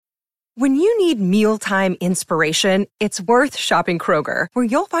When you need mealtime inspiration, it's worth shopping Kroger, where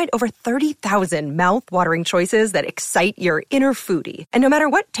you'll find over 30,000 mouth-watering choices that excite your inner foodie. And no matter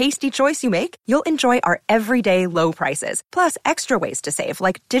what tasty choice you make, you'll enjoy our everyday low prices, plus extra ways to save,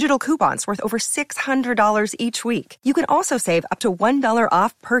 like digital coupons worth over $600 each week. You can also save up to $1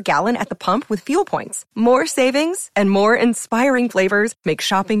 off per gallon at the pump with fuel points. More savings and more inspiring flavors make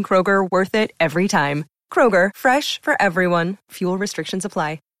shopping Kroger worth it every time. Kroger, fresh for everyone. Fuel restrictions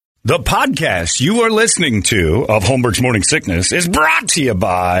apply. The podcast you are listening to of Holmberg's Morning Sickness is brought to you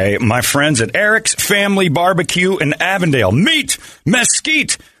by my friends at Eric's Family Barbecue in Avondale. Meet,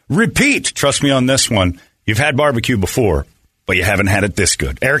 mesquite, repeat. Trust me on this one. You've had barbecue before, but you haven't had it this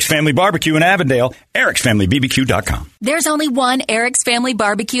good. Eric's Family Barbecue in Avondale, ericsfamilybbq.com. There's only one Eric's Family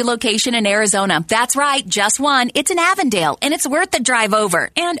Barbecue location in Arizona. That's right, just one. It's in Avondale, and it's worth the drive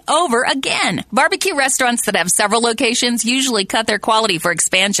over and over again. Barbecue restaurants that have several locations usually cut their quality for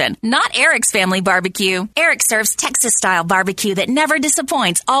expansion. Not Eric's Family Barbecue. Eric serves Texas-style barbecue that never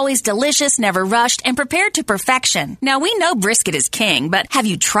disappoints, always delicious, never rushed, and prepared to perfection. Now, we know brisket is king, but have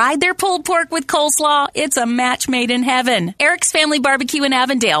you tried their pulled pork with coleslaw? It's a match made in heaven. Eric's Family Barbecue in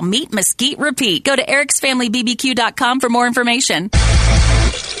Avondale. Meet, mesquite, repeat. Go to ericsfamilybbq.com for more information.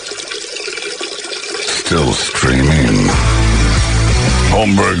 Still streaming.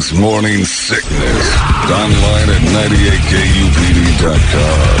 Holmberg's Morning Sickness. Online at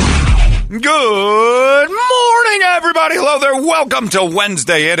 98kupd.com. Good morning, everybody. Hello there. Welcome to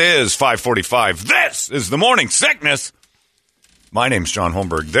Wednesday. It is 5:45. This is the Morning Sickness. My name's John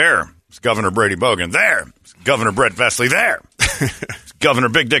Holmberg. There is Governor Brady Bogan. There is Governor Brett Vesley. There. Governor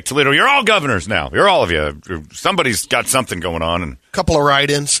Big Dick Toledo. You're all governors now. You're all of you. Somebody's got something going on. And couple of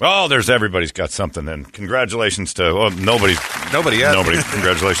write-ins. Oh, everybody's got something. And congratulations to nobody. Yet. Nobody.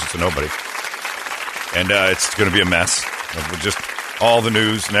 Congratulations to nobody. And it's going to be a mess. Just all the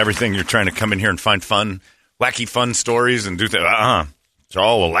news and everything. You're trying to come in here and find wacky fun stories and do things. It's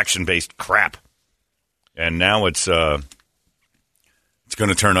all election-based crap. And now it's going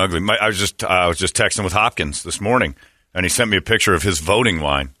to turn ugly. I was just texting with Hopkins this morning. And he sent me a picture of his voting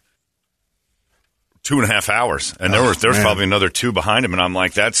line. 2.5 hours. And there was probably another two behind him. And I'm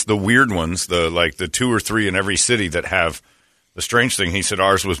like, that's the weird ones, the 2 or 3 in every city that have the strange thing. He said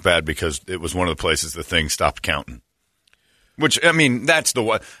ours was bad because it was one of the places the thing stopped counting. Which, I mean, that's the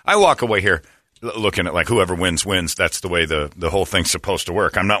way. I walk away here looking at like whoever wins. That's the way the whole thing's supposed to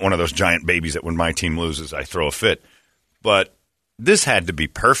work. I'm not one of those giant babies that when my team loses, I throw a fit. But this had to be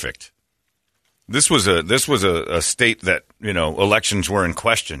perfect. This was a state that, elections were in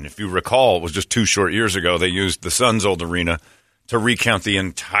question. If you recall, it was just 2 short years ago, they used the Suns' old arena to recount the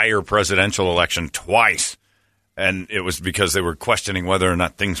entire presidential election twice. And it was because they were questioning whether or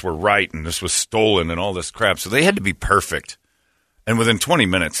not things were right and this was stolen and all this crap. So they had to be perfect. And within 20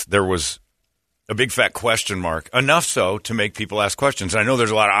 minutes, there was a big fat question mark, enough so to make people ask questions. And I know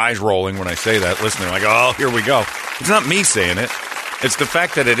there's a lot of eyes rolling when I say that, listening like, oh, here we go. It's not me saying it. It's the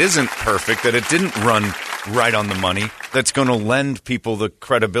fact that it isn't perfect, that it didn't run right on the money, that's going to lend people the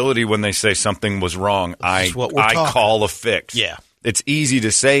credibility when they say something was wrong. I call a fix. Yeah. It's easy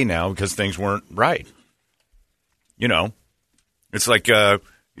to say now because things weren't right. It's like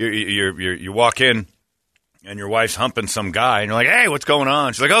you walk in and your wife's humping some guy and you're like, hey, what's going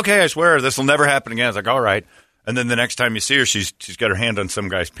on? She's like, okay, I swear this will never happen again. It's like, all right. And then the next time you see her, she's got her hand on some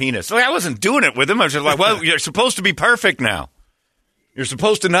guy's penis. So I wasn't doing it with him. I was just like, well, you're supposed to be perfect now. You're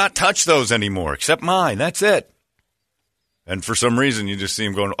supposed to not touch those anymore, except mine. That's it. And for some reason, you just see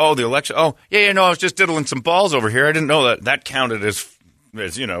him going, oh, the election. Oh, yeah, I was just diddling some balls over here. I didn't know that counted as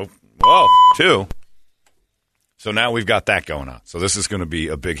too. So now we've got that going on. So this is going to be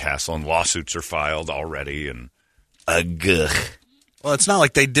a big hassle, and lawsuits are filed already. And well, it's not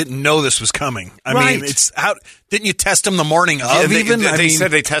like they didn't know this was coming. I mean, didn't you test them the morning of? Yeah, they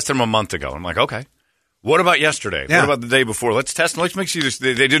said they tested them a month ago. I'm like, okay. What about yesterday? Yeah. What about the day before? Let's test them. Let's make sure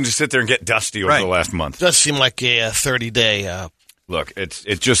they didn't just sit there and get dusty over the last month. Does seem like a 30-day. Look, it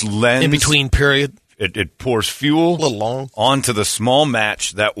just lends in between period. It pours fuel a little long onto the small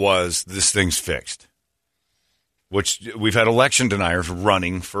match that was this thing's fixed. Which we've had election deniers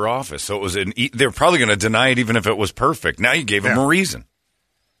running for office, so it was they're probably going to deny it even if it was perfect. Now you gave them a reason.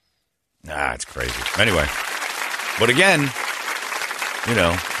 It's crazy. Anyway, but again.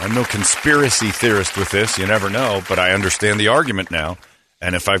 I'm no conspiracy theorist with this. You never know, but I understand the argument now.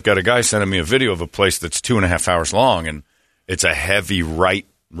 And if I've got a guy sending me a video of a place that's 2.5 hours long and it's a heavy right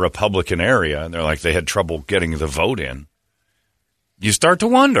Republican area, and they're like they had trouble getting the vote in, you start to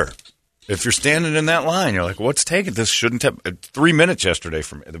wonder. If you're standing in that line, you're like, what's taking? This shouldn't have 3 minutes yesterday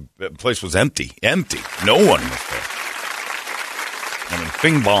from the place was empty. No one was there. I mean,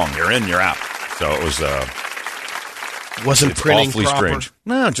 bing bong, you're in, you're out. So it was. Wasn't printing awfully proper. strange.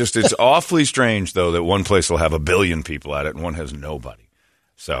 No, just it's awfully strange though that one place will have 1 billion people at it and one has nobody.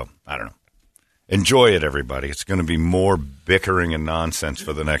 So I don't know. Enjoy it, everybody. It's going to be more bickering and nonsense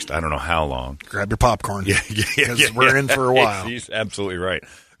for the next I don't know how long. Grab your popcorn. Yeah, we're in for a while. He's absolutely right.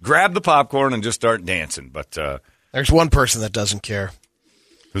 Grab the popcorn and just start dancing. But there's one person that doesn't care.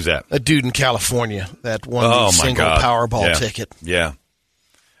 Who's that? A dude in California that won the single Powerball ticket. Yeah.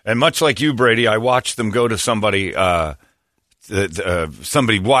 And much like you, Brady, I watched them go to somebody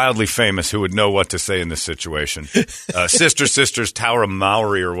wildly famous who would know what to say in this situation. Sister Sisters, Tara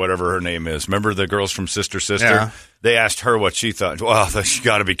Mowry or whatever her name is. Remember the girls from Sister Sister? Yeah. They asked her what she thought. Well, you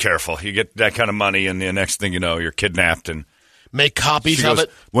got to be careful. You get that kind of money and the next thing you know, you're kidnapped and make copies of it.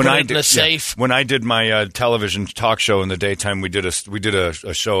 Put it in a safe. When I did my television talk show in the daytime, we did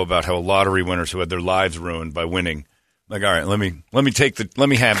a show about how lottery winners who had their lives ruined by winning. Like, all right, let me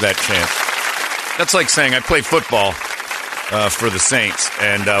have that chance. That's like saying I play football for the Saints,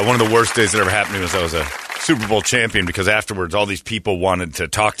 and one of the worst days that ever happened to me was I was a Super Bowl champion because afterwards all these people wanted to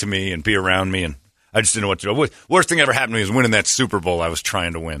talk to me and be around me, and I just didn't know what to do. Worst thing that ever happened to me was winning that Super Bowl I was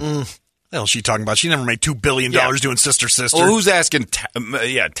trying to win. The hell is she talking about? She never made $2 billion doing Sister Sister. Well, who's asking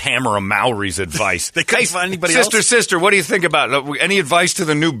Tamara Mowry's advice? They couldn't find anybody else. Sister, what do you think about it? Any advice to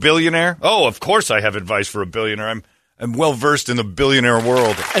the new billionaire? Oh, of course I have advice for a billionaire. I'm well-versed in the billionaire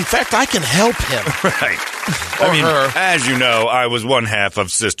world. In fact, I can help him. Right. I mean, as you know, I was one half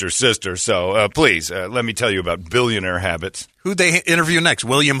of Sister Sister, so please, let me tell you about billionaire habits. Who'd they interview next?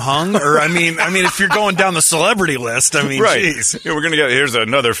 William Hung? Or, I mean, if you're going down the celebrity list, right. Geez. Yeah, we're going to get, here's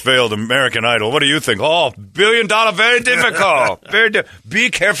another failed American Idol. What do you think? Oh, $1 billion, very difficult. Be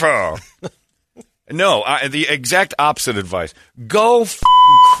careful. No, the exact opposite advice. Go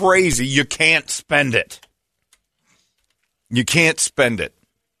crazy. You can't spend it. You can't spend it.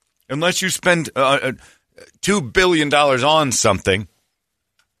 Unless you spend $2 billion on something.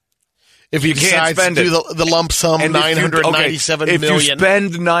 If you decide to do the lump sum, $997 million. If you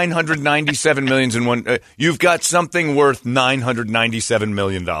spend $997 million in one, you've got something worth $997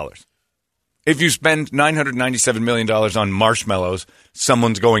 million. If you spend $997 million on marshmallows,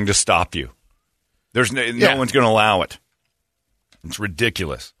 someone's going to stop you. No one's going to allow it. It's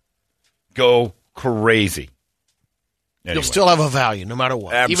ridiculous. Go crazy. Anyway. You'll still have a value no matter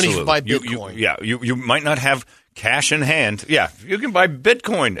what. Absolutely. Even if you buy Bitcoin. You might not have cash in hand. Yeah, you can buy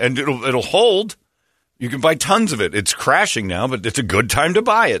Bitcoin and it'll hold. You can buy tons of it. It's crashing now, but it's a good time to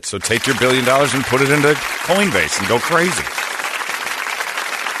buy it. So take your $1 billion and put it into Coinbase and go crazy.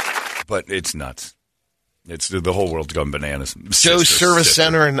 But it's nuts. It's the whole world's gone bananas. Joe's Service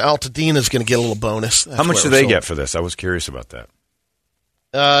Center in Altadena is going to get a little bonus. How much do they get for this? I was curious about that.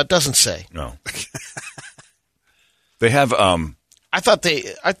 It doesn't say. No. They have. I thought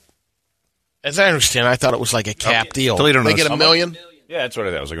as I understand, I thought it was like a cap deal. They get $1 million. Yeah, that's what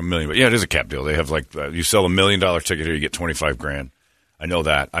I thought. It was like $1 million. But yeah, it is a cap deal. They have like you sell $1 million ticket here, you get $25,000. I know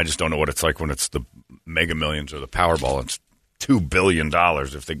that. I just don't know what it's like when it's the Mega Millions or the Powerball. It's $2 billion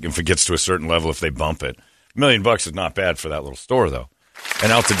if it gets to a certain level. If they bump it, $1 million is not bad for that little store though.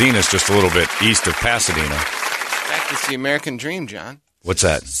 And Altadena is just a little bit east of Pasadena. In fact, it's the American dream, John. What's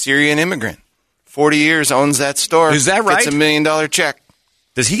that? Syrian immigrant. 40 years, owns that store. Is that right? It's $1 million check.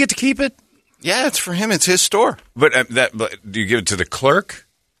 Does he get to keep it? Yeah, it's for him. It's his store. But do you give it to the clerk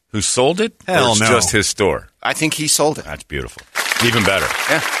who sold it? Hell or it's no. just his store? I think he sold it. That's beautiful. Even better.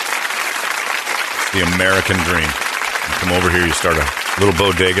 Yeah. The American dream. You come over here, you start a little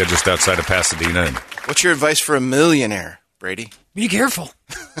bodega just outside of Pasadena. And What's your advice for a millionaire, Brady? Be careful.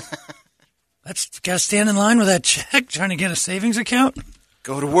 That's got to stand in line with that check trying to get a savings account.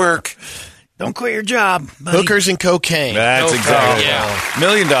 Go to work. Don't quit your job, buddy. Hookers and cocaine. That's exactly yeah. $1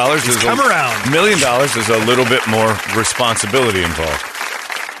 million is come around. $1 million is a little bit more responsibility involved.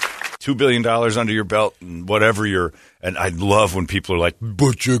 $2 billion under your belt and whatever and I love when people are like,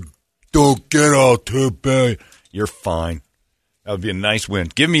 but you don't get all $2 billion. You're fine. That would be a nice win.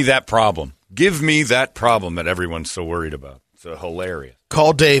 Give me that problem. Give me that problem that everyone's so worried about. It's hilarious.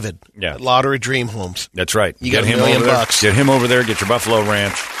 Call David Yeah. at Lottery Dream Homes. That's right. You got him $1 million over there. bucks. Get him over there. Get your Buffalo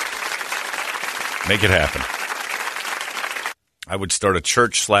Ranch. Make it happen. I would start a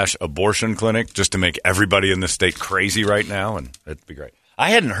church/abortion clinic just to make everybody in the state crazy right now, and it'd be great.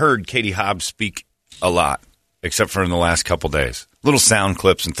 I hadn't heard Katie Hobbs speak a lot, except for in the last couple days. Little sound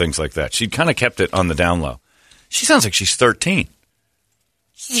clips and things like that. She kind of kept it on the down low. She sounds like she's 13.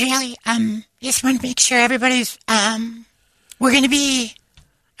 She's really, just want to make sure everybody's, we're going to be,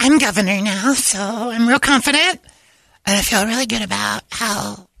 I'm governor now, so I'm real confident, and I feel really good about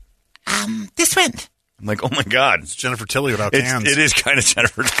how, this went. I'm like, oh my God. It's Jennifer Tilly without hands. It is kind of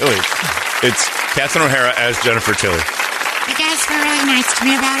Jennifer Tilly. It's Catherine O'Hara as Jennifer Tilly. You guys were really nice to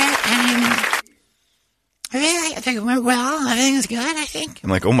me about it. I think it went well. Everything's good, I think. I'm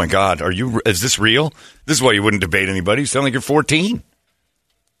like, oh my God, is this real? This is why you wouldn't debate anybody. You sound like you're 14.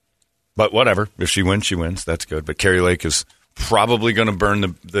 But whatever. If she wins, she wins. That's good. But Kari Lake is probably going to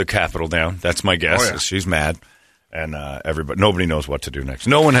burn the Capitol down. That's my guess. Oh, yeah. She's mad. And nobody knows what to do next.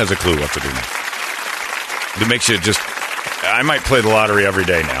 No one has a clue what to do next. It makes you I might play the lottery every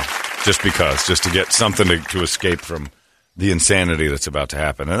day now, just to get something to escape from the insanity that's about to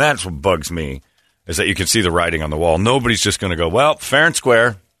happen. And that's what bugs me, is that you can see the writing on the wall. Nobody's just going to go, well, fair and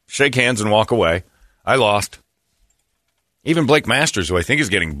square, shake hands and walk away. I lost. Even Blake Masters, who I think is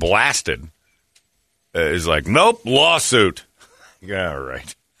getting blasted, is like, nope, lawsuit. Yeah, all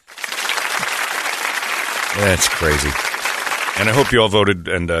right. That's crazy. And I hope you all voted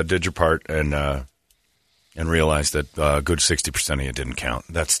and did your part and realized that a good 60% of you didn't count.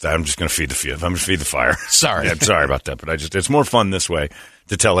 I'm just going to feed the fire. I'm going to feed the fire. Sorry. Yeah, sorry about that, but it's more fun this way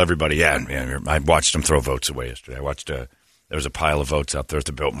to tell everybody, I watched them throw votes away yesterday. I watched there was a pile of votes out there at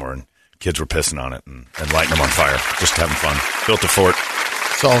the Biltmore, and kids were pissing on it and lighting them on fire, just having fun. Built a fort.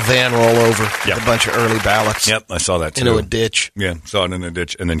 Saw a van roll over with a bunch of early ballots. Yep, I saw that too. Into a ditch. Yeah, saw it in a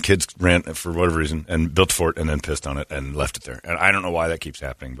ditch. And then kids ran for whatever reason and built a fort and then pissed on it and left it there. And I don't know why that keeps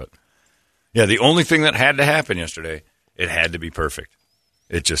happening, but yeah, the only thing that had to happen yesterday, it had to be perfect.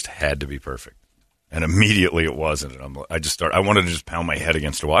 It just had to be perfect. And immediately it wasn't. And I wanted to just pound my head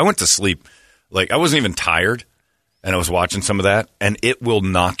against a wall. I went to sleep. I wasn't even tired. And I was watching some of that, and it will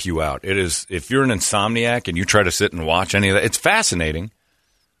knock you out. It is, if you're an insomniac and you try to sit and watch any of that, it's fascinating.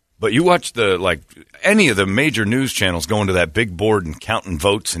 But you watch any of the major news channels going to that big board and counting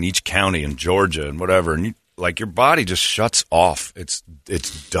votes in each county in Georgia and whatever, and your body just shuts off. It's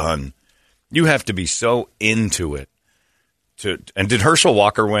done. You have to be so into it. And did Herschel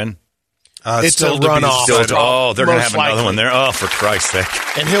Walker win? It's a runoff. They're going to have another one there. Oh, for Christ's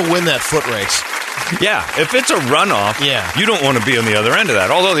sake! And he'll win that foot race. Yeah, if it's a runoff, you don't want to be on the other end of that.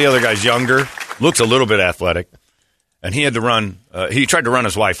 Although the other guy's younger, looks a little bit athletic, and he had to run. He tried to run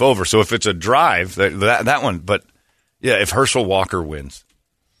his wife over. So if it's a drive, that one. But yeah, if Herschel Walker wins,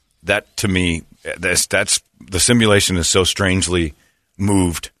 that to me, that's the simulation is so strangely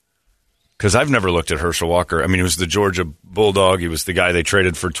moved. Because I've never looked at Herschel Walker. I mean, he was the Georgia Bulldog. He was the guy they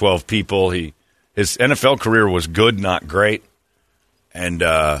traded for 12 people. His NFL career was good, not great. And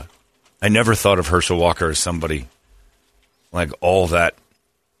I never thought of Herschel Walker as somebody like all that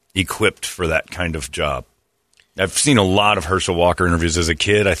equipped for that kind of job. I've seen a lot of Herschel Walker interviews as a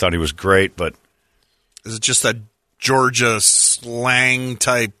kid. I thought he was great, but is it just that Georgia slang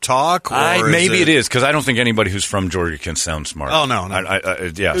type talk? Or maybe it is, because I don't think anybody who's from Georgia can sound smart. Oh, no.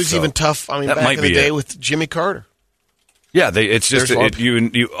 It was even tough. I mean, back in the day with Jimmy Carter. Yeah, it's just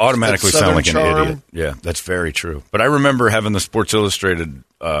you automatically sound like an idiot. Yeah, that's very true. But I remember having the Sports Illustrated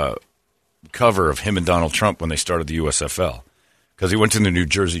cover of him and Donald Trump when they started the USFL, because he went to the New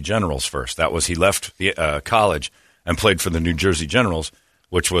Jersey Generals first. He left the college and played for the New Jersey Generals,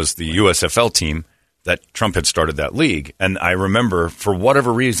 which was the USFL team that Trump had started that league. And I remember, for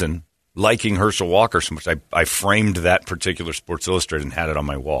whatever reason, liking Herschel Walker so much, I framed that particular Sports Illustrated and had it on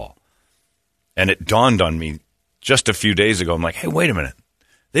my wall. And it dawned on me just a few days ago. I'm like, hey, wait a minute.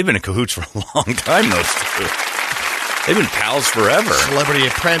 They've been in cahoots for a long time, those two. They've been pals forever. Celebrity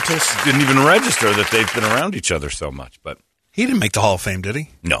Apprentice. Didn't even register that they've been around each other so much. But he didn't make the Hall of Fame, did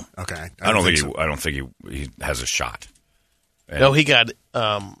he? No. Okay. I don't think he has a shot. And no, he got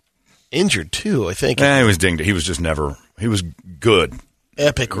injured too, I think. He was dinged. He was just never. He was good.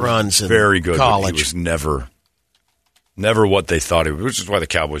 Epic runs in very good. College. He was never what they thought he was, which is why the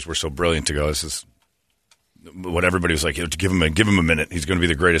Cowboys were so brilliant to go, this is what everybody was like, give him a minute. He's going to be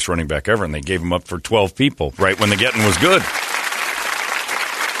the greatest running back ever. And they gave him up for 12 people right when the getting was good.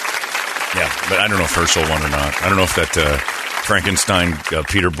 Yeah, but I don't know if Herschel won or not. I don't know if that Frankenstein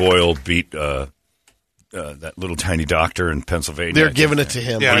Peter Boyle beat that little tiny doctor in Pennsylvania. They're giving it to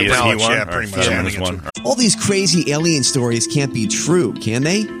him. Yeah, he won. Yeah, pretty much. Won. All these crazy alien stories can't be true, can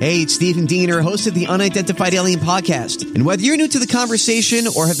they? Hey, it's Stephen Diener, host of the Unidentified Alien Podcast. And whether you're new to the conversation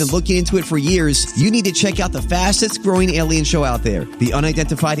or have been looking into it for years, you need to check out the fastest growing alien show out there, the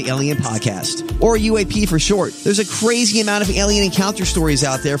Unidentified Alien Podcast, or UAP for short. There's a crazy amount of alien encounter stories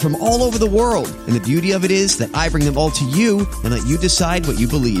out there from all over the world. And the beauty of it is that I bring them all to you and let you decide what you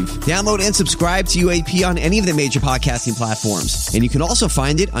believe. Download and subscribe to UAP on any of the major podcasting platforms. And you can also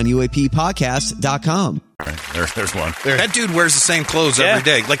find it on UAPpodcast.com. There's one. That dude wears the same clothes every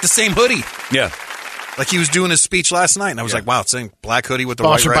day, like the same hoodie. Yeah. Like he was doing his speech last night, and I was like, wow, it's saying black hoodie with the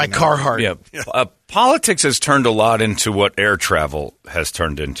Sponsored white by Carhartt. Yeah. Politics has turned a lot into what air travel has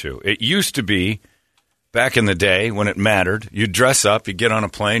turned into. It used to be, back in the day when it mattered, you'd dress up, you get on a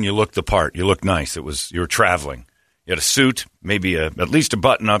plane, you look the part, you look nice. You were traveling. You had a suit, maybe at least a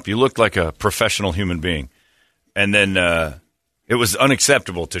button-up. You looked like a professional human being. And then it was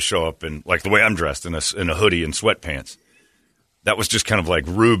unacceptable to show up in, like the way I'm dressed, in a hoodie and sweatpants. That was just kind of like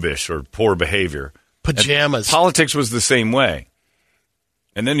rubish or poor behavior. Pajamas. And politics was the same way.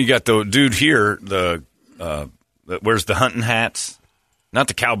 And then you got the dude here, the wears the hunting hats, not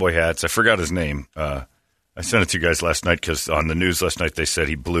the cowboy hats. I forgot his name. I sent it to you guys last night because on the news last night they said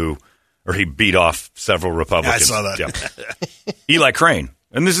he beat off several Republicans. Yeah, I saw that. Yeah. Eli Crane.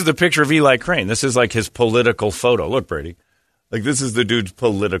 And this is the picture of Eli Crane. This is like his political photo. Look, Brady. Like this is the dude's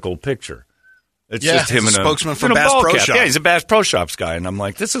political picture. It's just him and a spokesman for Bass Pro Shops. Yeah, he's a Bass Pro Shops guy, and I'm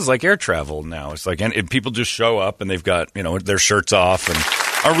like, this is like air travel now. It's like, and people just show up and they've got their shirts off. And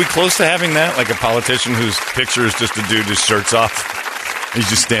are we close to having that? Like a politician whose picture is just a dude whose shirt's off. He's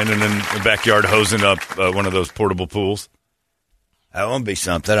just standing in the backyard hosing up one of those portable pools. That won't be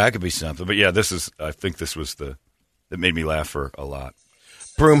something. I could be something. But yeah, I think this was that made me laugh for a lot.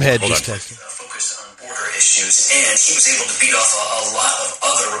 Broomhead just texted. Focus on border issues, and he was able to beat off a lot of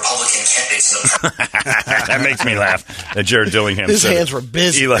other Republican candidates. That makes me laugh. That Jared Dillingham His said hands were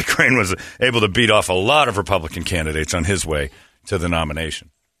busy. Eli Crane was able to beat off a lot of Republican candidates on his way to the nomination.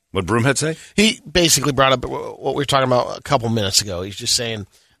 What Broomhead say? He basically brought up what we were talking about a couple minutes ago. He's just saying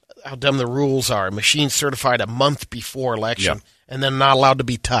how dumb the rules are. Machines certified a month before election, and then not allowed to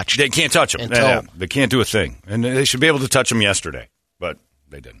be touched. They can't touch them. They can't do a thing. And they should be able to touch them yesterday, but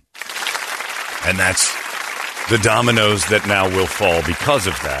they didn't. And that's the dominoes that now will fall because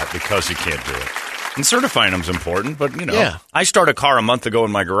of that, because you can't do it. And certifying them is important, but, I started a car a month ago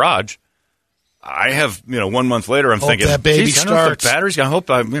in my garage. I have, 1 month later, I'm thinking, that baby starts. The battery's going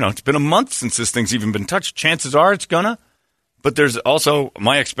to it's been a month since this thing's even been touched. Chances are it's going to. But there's also,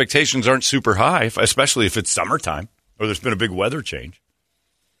 my expectations aren't super high, especially if it's summertime or there's been a big weather change.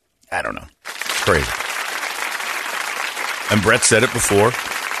 I don't know. It's crazy. And Brett said it before,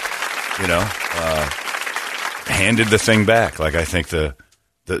 handed the thing back. Like I think the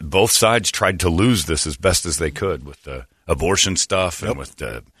both sides tried to lose this as best as they could with the abortion stuff and with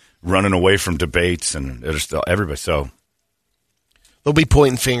the running away from debates and everybody. So they'll be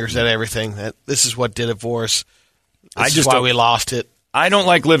pointing fingers at everything. That this is what did it for us. This is why we lost it. I don't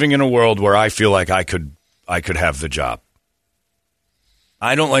like living in a world where I feel like I could have the job.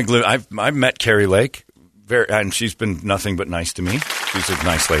 I don't like living. I've met Carrie Lake, and she's been nothing but nice to me. She's a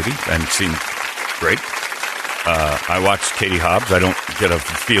nice lady and seemed great. I watched Katie Hobbs. I don't get a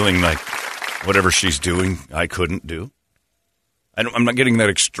feeling like whatever she's doing, I couldn't do. I'm not getting that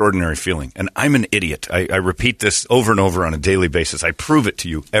extraordinary feeling. And I'm an idiot. I repeat this over and over on a daily basis. I prove it to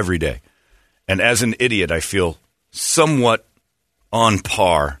you every day. And as an idiot, I feel somewhat on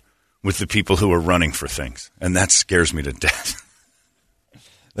par with the people who are running for things. And that scares me to death.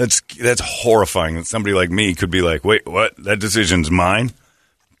 That's horrifying that somebody like me could be like, wait, what? That decision's mine?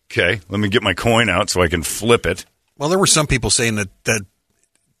 Okay, let me get my coin out so I can flip it. Well, there were some people saying that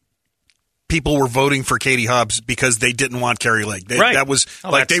people were voting for Katie Hobbs because they didn't want Carrie Lake. Right. That was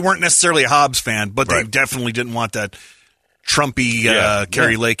they weren't necessarily a Hobbs fan, but they definitely didn't want that Trumpy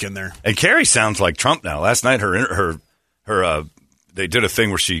Carrie Lake in there. And Carrie sounds like Trump now. Last night, her they did a thing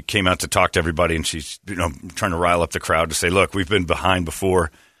where she came out to talk to everybody, and she's trying to rile up the crowd to say, "Look, we've been behind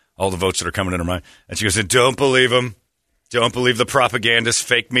before. All the votes that are coming in are mine." And she goes, "Don't believe them. Don't believe the propagandists,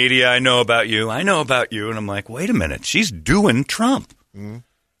 fake media. I know about you. I know about you." And I'm like, wait a minute. She's doing Trump. Mm-hmm.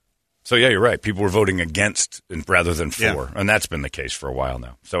 So, yeah, you're right. People were voting against rather than for. Yeah. And that's been the case for a while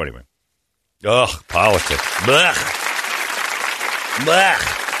now. So, anyway. Ugh, politics. Blech.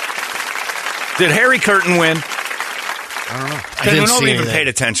 Blech. Did Harry Curtin win? I don't know. I nobody even paid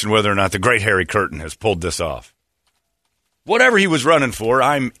attention whether or not the great Harry Curtin has pulled this off. Whatever he was running for,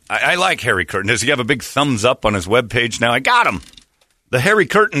 I like Harry Curtin. Does he have a big thumbs up on his webpage now? I got him. The Harry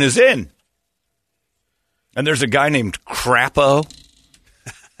Curtin is in. And there's a guy named Crapo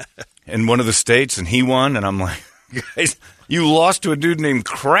in one of the states, and he won. And I'm like, guys, you lost to a dude named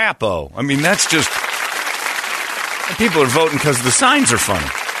Crapo. I mean, that's just... People are voting because the signs are funny.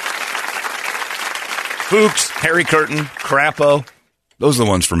 Fuchs, Harry Curtin, Crapo. Those are the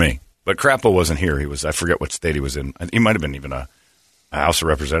ones for me. But Crapo wasn't here. I forget what state he was in. He might have been even a House of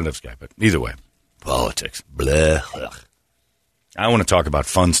Representatives guy. But either way, politics. Blah. I want to talk about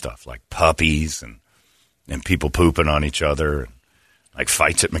fun stuff like puppies and people pooping on each other, and like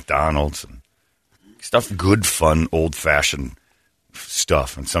fights at McDonald's and stuff. Good, fun, old-fashioned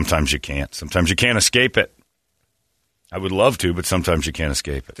stuff, and sometimes you can't. Sometimes you can't escape it. I would love to, but sometimes you can't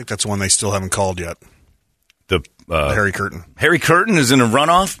escape it. I think that's one they still haven't called yet. The Harry Curtin. Harry Curtin is in a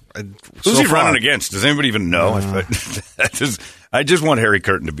runoff? Who's he running against? against? Does anybody even know? I just want Harry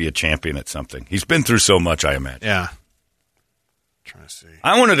Curtin to be a champion at something. He's been through so much, I imagine. Yeah. Trying to see.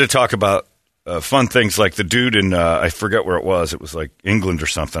 I wanted to talk about fun things like the dude in, I forget where it was. It was like England or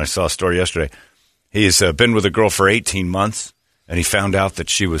something. I saw a story yesterday. He's been with a girl for 18 months, and he found out that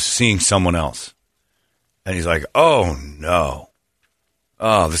she was seeing someone else. And he's like, oh, no.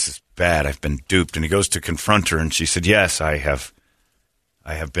 Oh, this is bad. I've been duped. And he goes to confront her, and she said, yes, I have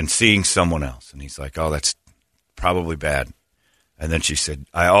been seeing someone else. And he's like, oh, that's probably bad. And then she said,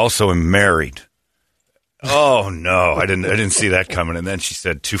 I also am married. Oh, no, I didn't see that coming. And then she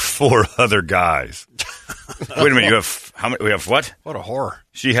said, to 4 other guys. Wait a minute, you have how many? We have what? What a horror.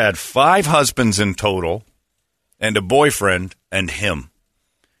 She had 5 husbands in total and a boyfriend and him.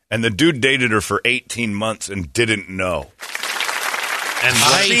 And the dude dated her for 18 months and didn't know. And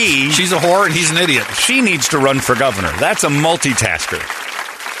she's a whore and he's an idiot. She needs to run for governor. That's a multitasker.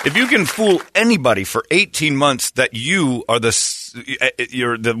 If you can fool anybody for 18 months that you're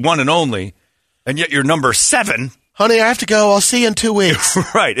the one and only, and yet you're number 7. Honey, I have to go. I'll see you in 2 weeks.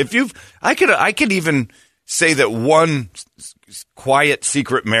 Right. I could even say that one quiet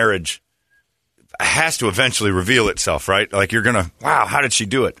secret marriage has to eventually reveal itself, right? Like you're going to, wow, how did she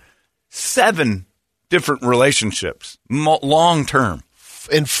do it? 7 different relationships, long term.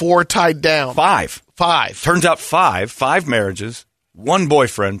 And 4 tied down. 5. Turns out 5 marriages, 1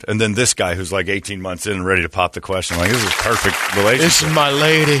 boyfriend, and then this guy who's like 18 months in and ready to pop the question. Like, this is perfect relationship. This is my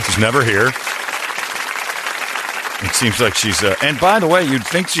lady. She's never here. It seems like she's and by the way, you'd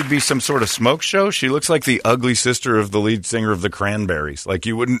think she'd be some sort of smoke show. She looks like the ugly sister of the lead singer of the Cranberries. Like,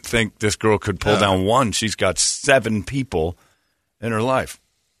 you wouldn't think this girl could pull down one. She's got 7 people in her life.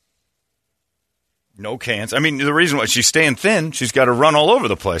 No cans. I mean, the reason why she's staying thin, she's got to run all over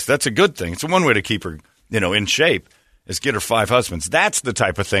the place. That's a good thing. It's one way to keep her, in shape, is get her 5 husbands. That's the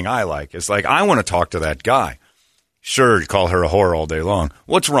type of thing I like. It's like, I want to talk to that guy. Sure, call her a whore all day long.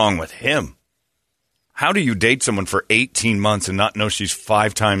 What's wrong with him? How do you date someone for 18 months and not know she's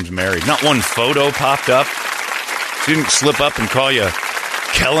 5 times married? Not one photo popped up. She didn't slip up and call you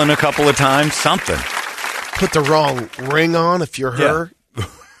Kellen a couple of times. Something. Put the wrong ring on if you're her.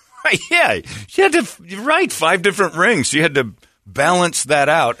 Yeah. She had to write 5 different rings. She had to balance that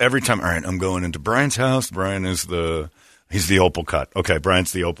out every time. All right, I'm going into Brian's house. Brian is he's the opal cut. Okay,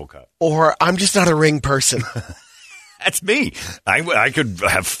 Brian's the opal cut. Or I'm just not a ring person. That's me. I could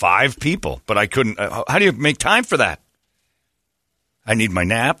have 5 people, but I couldn't. How do you make time for that? I need my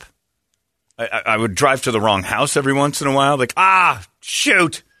nap. I would drive to the wrong house every once in a while. Like,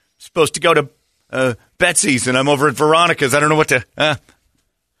 shoot. I'm supposed to go to Betsy's, and I'm over at Veronica's. I don't know what to...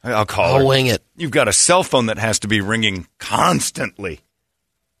 I'll call her. I'll wing it. You've got a cell phone that has to be ringing constantly.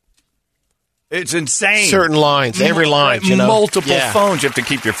 It's insane. Certain lines. Every line, Multiple phones. You have to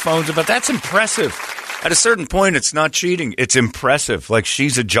keep your phones about. That's impressive. At a certain point, it's not cheating. It's impressive. Like,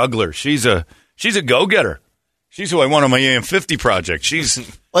 she's a juggler. She's a go-getter. She's who I want on my AM50 project.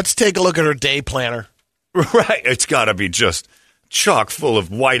 Let's take a look at her day planner. Right. It's got to be just chock full of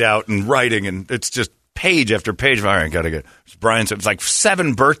whiteout and writing, and it's just page after page. All right, got to get Brian's. It's like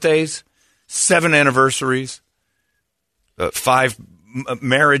 7 birthdays, 7 anniversaries, 5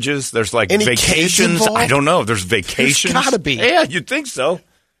 marriages. There's like Any vacations. I don't know. There's vacations. There's got to be. Yeah, you'd think so.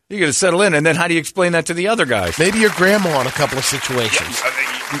 You got to settle in, and then how do you explain that to the other guys? Maybe your grandma in a couple of situations.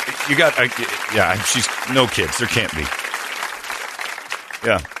 You got, she's no kids. There can't be.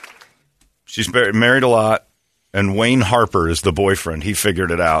 Yeah, she's married a lot, and Wayne Harper is the boyfriend. He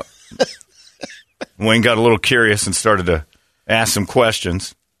figured it out. Wayne got a little curious and started to ask some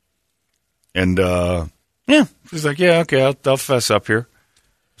questions, and she's like, "Yeah, okay, I'll fess up here."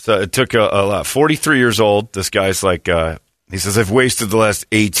 So it took a lot. 43 years old. This guy's like. He says, I've wasted the last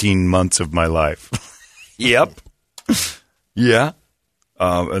 18 months of my life. Yep. Yeah.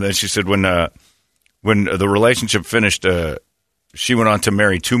 And then she said when the relationship finished, she went on to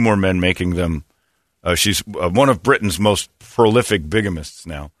marry 2 more men, making them she's one of Britain's most prolific bigamists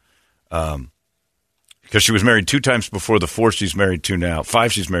now. Because she was married 2 times before the 4 she's married to now.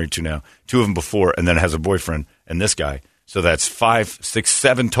 5 she's married to now. 2 of them before, and then has a boyfriend and this guy. So that's 5, 6,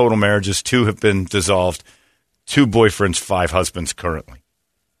 7 total marriages. 2 have been dissolved. 2 boyfriends, 5 husbands currently.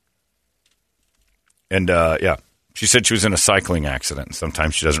 And, she said she was in a cycling accident, and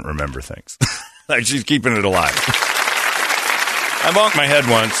sometimes she doesn't remember things. Like, she's keeping it alive. I bonked my head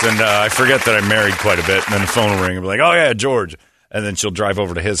once, and I forget that I married quite a bit, and then the phone will ring and be like, oh, yeah, George. And then she'll drive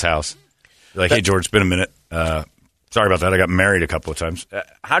over to his house. Be like, hey, George, it's been a minute. Sorry about that. I got married a couple of times.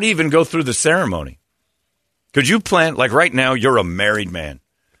 How do you even go through the ceremony? Could you plan, like right now, you're a married man.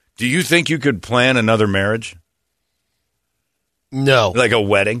 Do you think you could plan another marriage? No. Like a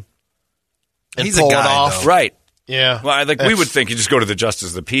wedding? And He's pull a guy, it off. though. Right. Yeah. Well, we would think you just go to the Justice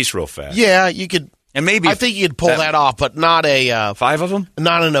of the Peace real fast. Yeah, you could. And maybe I think you'd pull that off, but not a 5 of them?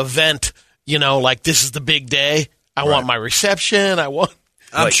 not an event. Like this is the big day. I want my reception.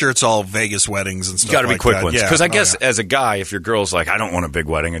 I'm sure it's all Vegas weddings and stuff. Got to be like quick that. ones. Yeah. Because I guess as a guy, if your girl's like, I don't want a big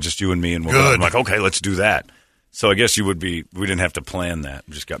wedding, and just you and me, and we'll go, I'm like, okay, let's do that. So I guess we didn't have to plan that.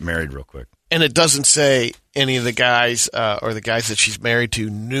 We just got married real quick. And it doesn't say any of the guys or the guys that she's married to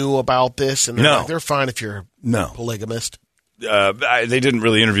knew about this, and they're fine if you're a polygamist. They didn't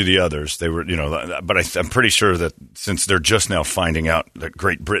really interview the others. They were, but I'm pretty sure that since they're just now finding out that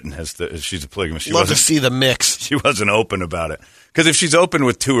Great Britain she's a polygamist. Love to see the mix. She wasn't open about it. Because if she's open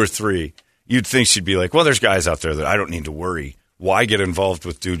with 2 or 3, you'd think she'd be like, well, there's guys out there that I don't need to worry. Why get involved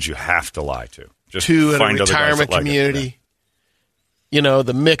with dudes you have to lie to? Just in find a other guys retirement that like community.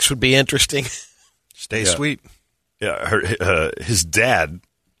 The mix would be interesting. Stay sweet. Yeah, his dad,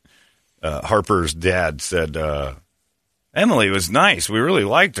 Harper's dad, said, Emily was nice. We really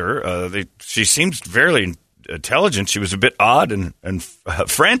liked her. She seemed fairly intelligent. She was a bit odd and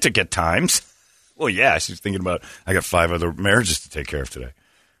frantic at times. Well, yeah, she's thinking about, I got 5 other marriages to take care of today.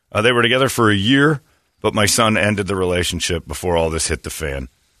 They were together for a year, but my son ended the relationship before all this hit the fan.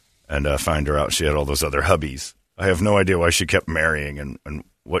 And find her out. She had all those other hubbies. I have no idea why she kept marrying and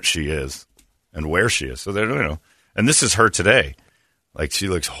what she is and where she is. So, and this is her today. Like, she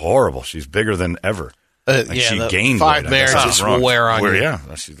looks horrible. She's bigger than ever. She gained 5 weight. marriages will wear on you.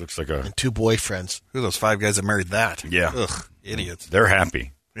 Yeah, she looks like and 2 boyfriends. Who are those 5 guys that married that? Yeah. Ugh, idiots. They're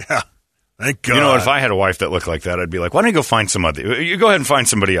happy. Yeah. Thank God. If I had a wife that looked like that, I'd be like, why don't you go find you go ahead and find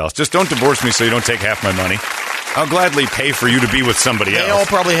somebody else. Just don't divorce me so you don't take half my money. I'll gladly pay for you to be with somebody else. They all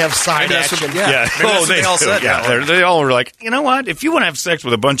probably have side action. Yeah. Oh, they all said that. They all were like, you know what? If you want to have sex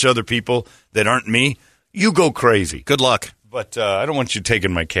with a bunch of other people that aren't me, you go crazy. Good luck. But I don't want you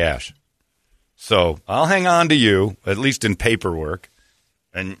taking my cash. So I'll hang on to you, at least in paperwork,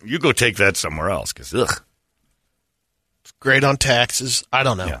 and you go take that somewhere else, because, ugh. It's great on taxes. I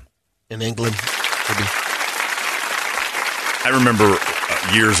don't know. Yeah. In England, maybe. I remember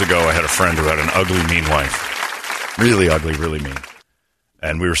years ago I had a friend who had an ugly, mean wife. Really ugly, really mean.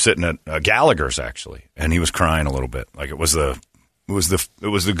 And we were sitting at Gallagher's, actually, and he was crying a little bit. Like, it was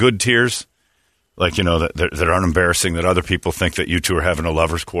the good tears, like, that aren't embarrassing, that other people think that you two are having a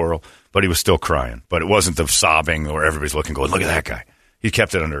lover's quarrel, but he was still crying. But it wasn't the sobbing or everybody's looking, going, look at that guy. He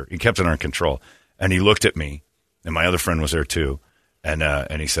kept it under control. And he looked at me, and my other friend was there too, and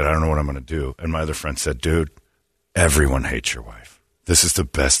he said, I don't know what I'm going to do. And my other friend said, dude, everyone hates your wife. This is the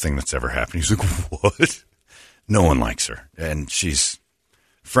best thing that's ever happened. He's like, what? No one likes her. And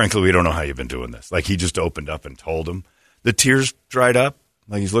frankly, we don't know how you've been doing this. Like, he just opened up and told him. The tears dried up.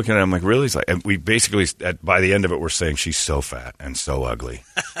 Like, he's looking at him like, really? He's like, and we basically, by the end of it, we're saying she's so fat and so ugly.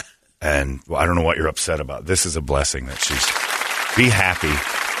 And I don't know what you're upset about. This is a blessing that be happy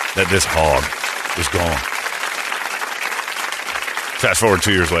that this hog is gone. Fast forward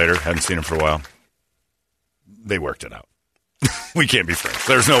 2 years later, hadn't seen him for a while. They worked it out. We can't be friends.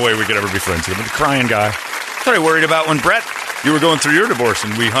 There's no way we could ever be friends with him. But the crying guy. That's what I worried about when, Brett, you were going through your divorce,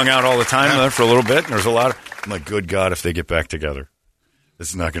 and we hung out all the time for a little bit, and there was a lot of, I'm like, good God, if they get back together, this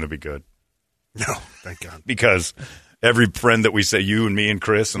is not going to be good. No, thank God. Because every friend that we say, you and me and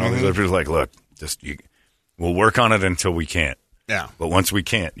Chris and all these other people, like, look, we'll work on it until we can't. Yeah. But once we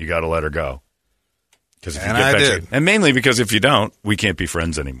can't, you got to let her go. Because if and you get I back did. and mainly because if you don't, we can't be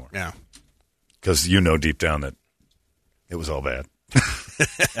friends anymore. Yeah. Because deep down that it was all bad.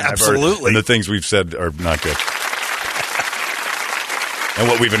 Absolutely. And the things we've said are not good. And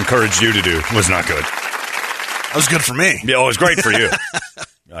what we've encouraged you to do was not good. That was good for me. Yeah, it was great for you.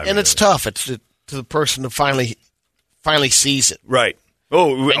 And it's tough. It's to the person who finally sees it. Right.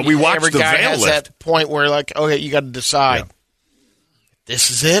 Oh, we watched every the guy veil has lift. that point where, like, okay, you got to decide. Yeah.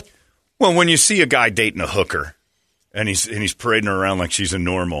 This is it. Well, when you see a guy dating a hooker, and he's parading her around like she's a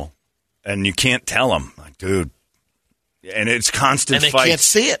normal, and you can't tell him, like, dude, and it's constant and fights. And can't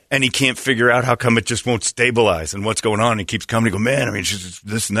see it. And he can't figure out how come it just won't stabilize and what's going on. He keeps coming to go, man, I mean, she's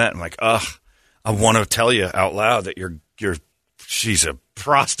this and that. I'm like, ugh, I want to tell you out loud that she's a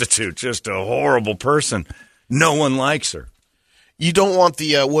prostitute, just a horrible person. No one likes her. You don't want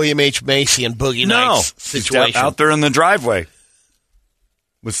the William H. Macy and Boogie Nights situation. She's out there in the driveway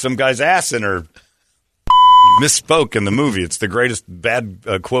with some guy's ass in her. Misspoke in the movie. It's the greatest bad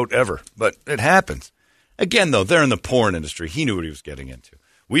quote ever, but it happens. Again, though, they're in the porn industry. He knew what he was getting into.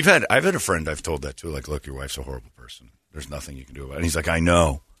 I've had a friend I've told that to, like, look, your wife's a horrible person. There's nothing you can do about it. And he's like, I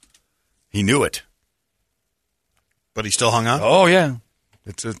know. He knew it. But he still hung on? Oh, yeah.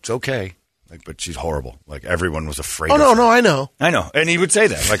 It's okay. Like, but she's horrible. Like, everyone was afraid of her. Oh, no, I know. I know. And he would say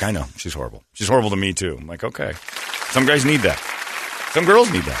that. Like, I know. She's horrible. She's horrible to me, too. I'm like, okay. Some guys need that. Some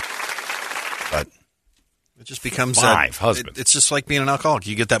girls need that. But it just becomes five husbands. It's just like being an alcoholic.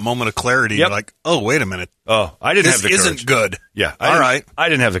 You get that moment of clarity. Yep. You're like, oh, wait a minute. Oh, I didn't have the courage. This isn't good. Yeah. All right. I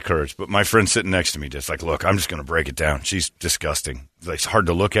didn't have the courage, but my friend sitting next to me just like, look, I'm just going to break it down. She's disgusting. Like, it's hard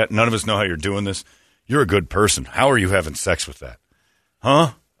to look at. None of us know how you're doing this. You're a good person. How are you having sex with that?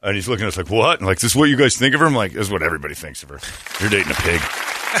 Huh? And he's looking at us like, what? And like, this is what you guys think of her? I'm like, this is what everybody thinks of her. You're dating a pig.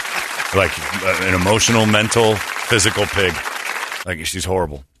 Like, an emotional, mental, physical pig. Like, she's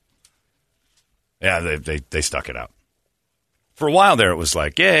horrible. Yeah, they stuck it out. For a while there, it was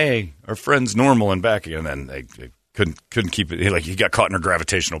like, yay, our friend's normal and back again. And then they couldn't keep it. Like, he got caught in her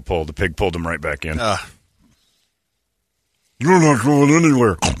gravitational pull. The pig pulled him right back in. You're not going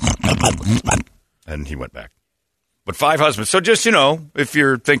anywhere. And he went back. But 5 husbands. So just, if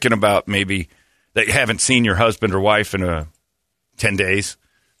you're thinking about maybe that you haven't seen your husband or wife in 10 days,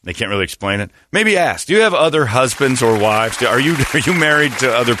 they can't really explain it, maybe ask, do you have other husbands or wives? Are you married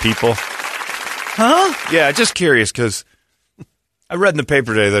to other people? Huh? Yeah, just curious, because I read in the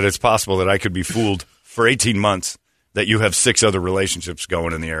paper today that it's possible that I could be fooled for 18 months that you have 6 other relationships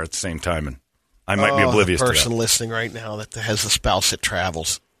going in the air at the same time, and I might be oblivious to that. The person listening right now that has a spouse that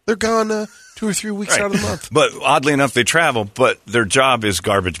travels. They're gone 2 or 3 weeks out of the month. But oddly enough, they travel, but their job is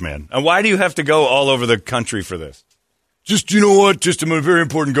garbage man. And why do you have to go all over the country for this? Just, you know what? Just I'm a very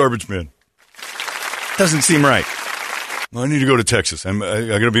important garbage man. Doesn't seem right. I need to go to Texas. I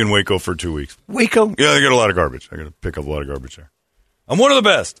got to be in Waco for 2 weeks. Waco? Yeah, I got a lot of garbage. I got to pick up a lot of garbage there. I'm one of the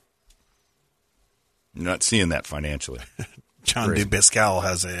best. I'm not seeing that financially. John DePascal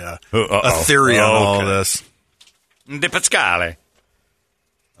has a theory on all of this. DePascale.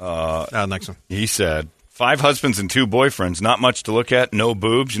 Next one. He said, 5 husbands and 2 boyfriends, not much to look at, no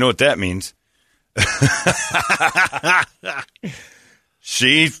boobs. You know what that means?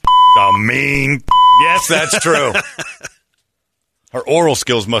 She's a mean. Yes, that's true. Her oral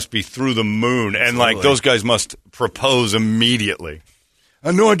skills must be through the moon, and like those guys must propose immediately.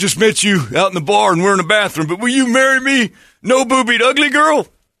 I know I just met you out in the bar and we're in the bathroom, but will you marry me? No boobied ugly girl?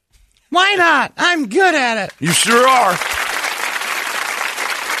 Why not? I'm good at it. You sure are.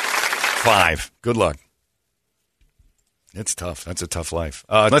 5. Good luck. It's tough. That's a tough life.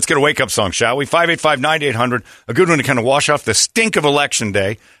 Let's get a wake-up song, shall we? 585-9800. A good one to kind of wash off the stink of Election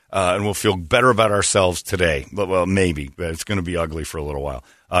Day, and we'll feel better about ourselves today. Well, maybe, but it's going to be ugly for a little while.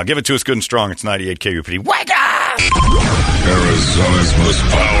 Give it to us good and strong. It's 98 KUPD. Wake up! Arizona's most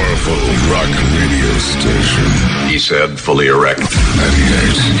powerful rock radio station. He said, fully erect. 98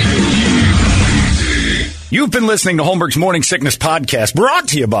 KUPD. You've been listening to Holmberg's Morning Sickness Podcast, brought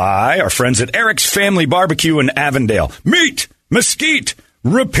to you by our friends at Eric's Family Barbecue in Avondale. Meet, mesquite,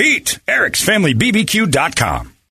 repeat. Eric'sFamilyBBQ.com.